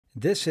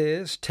This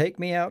is Take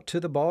Me Out to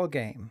the Ball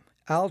Game,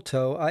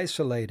 Alto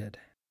isolated.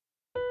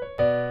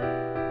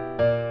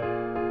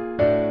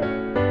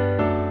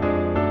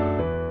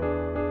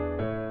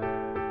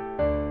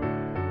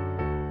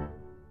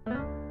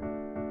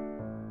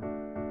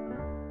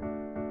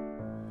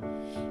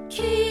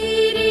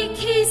 Katie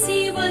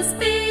Casey was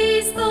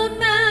baseball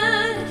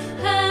mad,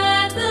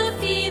 had the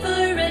fever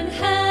and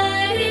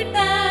had it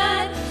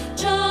bad,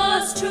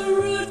 just to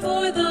root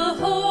for the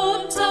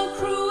hometown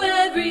crew.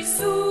 Every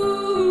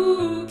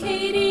sou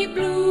Katie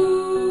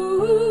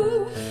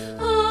blew.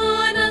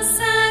 On a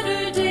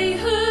Saturday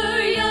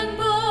her young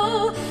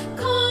beau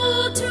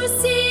called to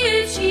see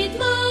if she'd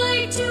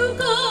like to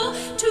go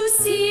to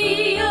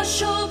see a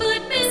show,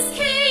 but Miss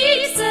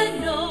Kate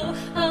said no.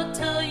 I'll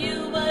tell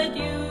you what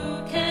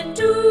you can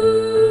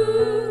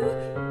do.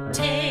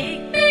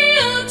 Take me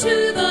out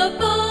to the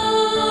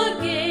ball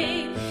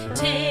game.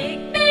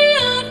 Take me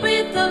out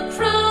with the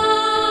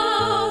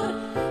crowd.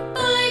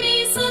 Buy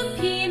me some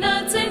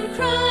peanuts and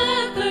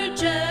Cracker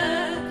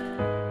Jack.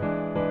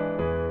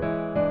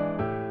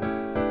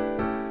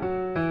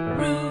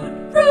 Root,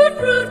 root,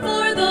 root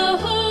for the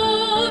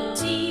home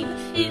team.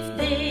 If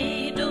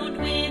they don't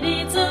win,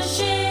 it's a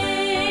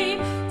shame.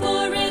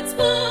 For it's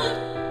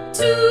 1,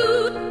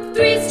 2,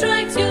 3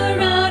 strikes, you're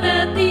out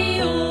at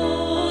the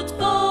old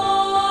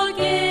ball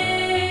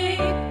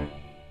game.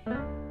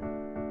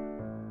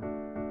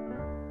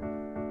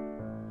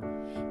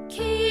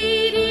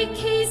 Katie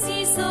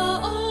Casey saw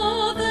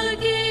all the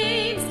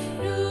games,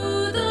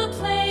 knew the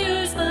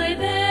players by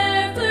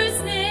their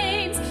first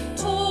names,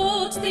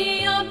 told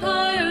the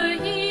umpire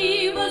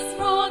he was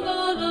wrong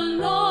all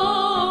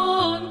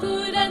along,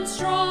 good and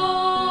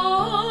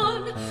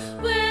strong.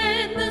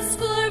 When the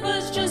score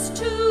was just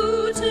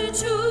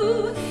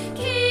 2-2,